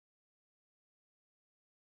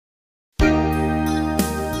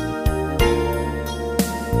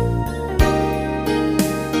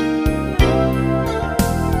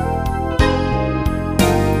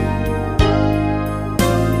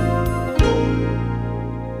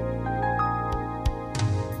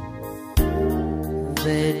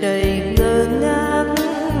về đây ngơ ngác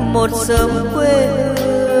một sớm quê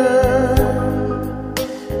hương,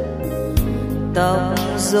 tóc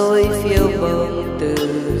rối phiêu bồng từ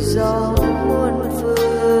gió muôn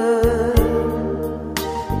phương.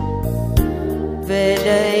 Về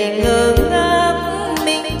đây ngơ ngác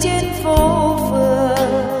mình trên phố phường,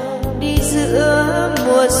 đi giữa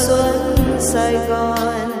mùa xuân Sài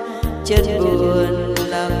Gòn, chân buồn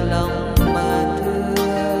lạc lòng mà thương.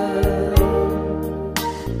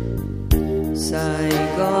 Sài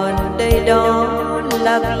Gòn đây đó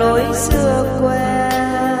lạc lối xưa quen,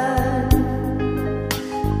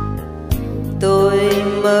 tôi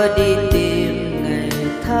mơ đi tìm ngày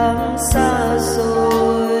tháng xa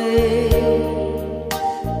xôi.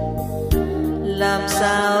 Làm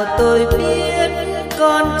sao tôi biết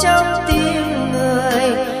còn trong tim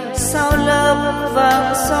người, sau lớp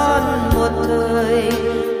vàng son một thời,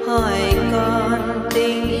 hỏi còn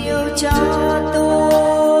tình yêu cho tôi.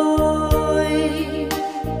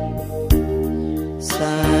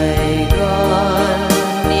 Sài Gòn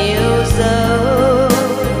yêu dấu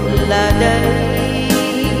là đây,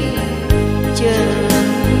 chừng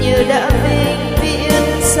như đã vĩnh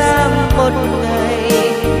viễn xa một ngày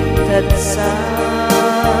thật xa.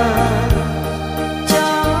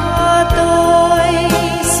 Cho tôi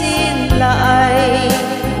xin lại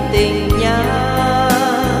tình nhà,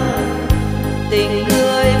 tình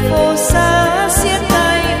người phố xa xiết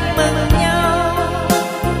tay mừng nhau,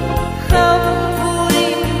 khóc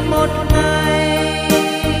vui một ngày.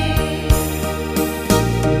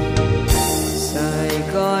 Sài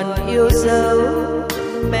Gòn yêu dấu,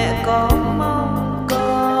 mẹ có mong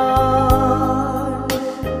con,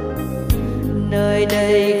 nơi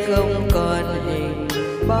đây không còn hình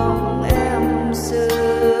bóng em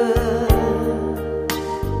xưa,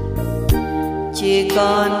 chỉ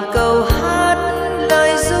còn câu hát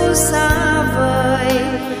lời ru xa vời,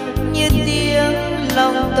 như tiếng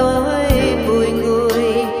lòng tôi bùi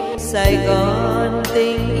ngùi. Sài Gòn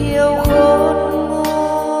tình yêu khôn nguôi.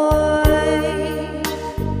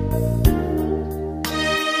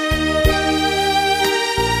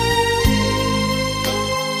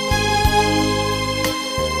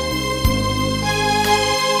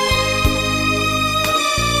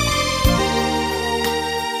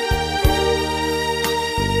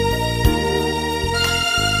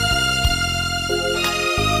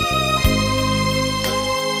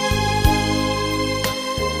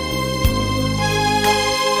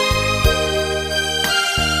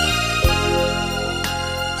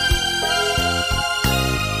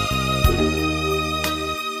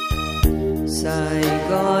 Sài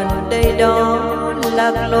Gòn đây đó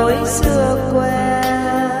lạc lối xưa quen,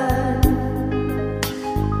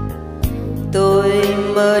 tôi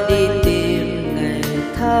mơ đi tìm ngày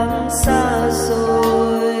tháng xa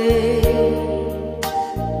xôi.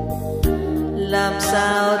 Làm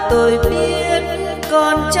sao tôi biết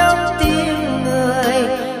còn trong tim người,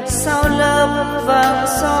 sau lớp vàng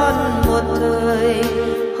son một thời,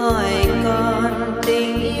 hỏi còn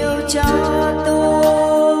tình yêu cho tôi.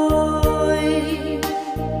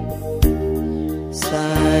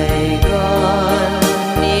 Sài Gòn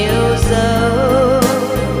yêu dấu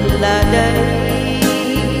là đây,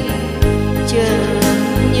 chừng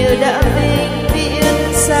như đã vĩnh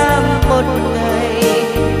viễn xa một ngày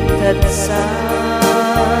thật xa.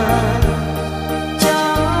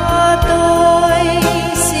 Cho tôi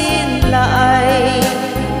xin lại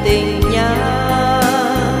tình nhà,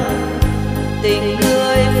 tình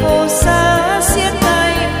người phố xa xiết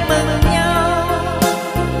tay mừng nhau,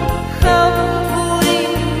 khóc vui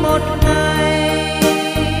một ngày.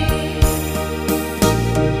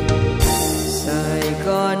 Sài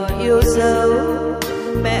Gòn yêu dấu,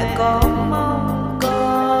 mẹ có mong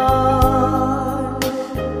con,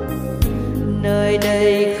 nơi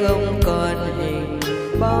đây không còn hình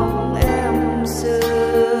bóng em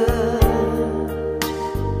xưa,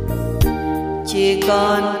 chỉ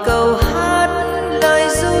còn câu hát lời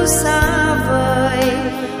ru xa vời,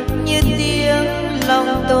 như tiếng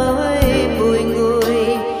lòng tôi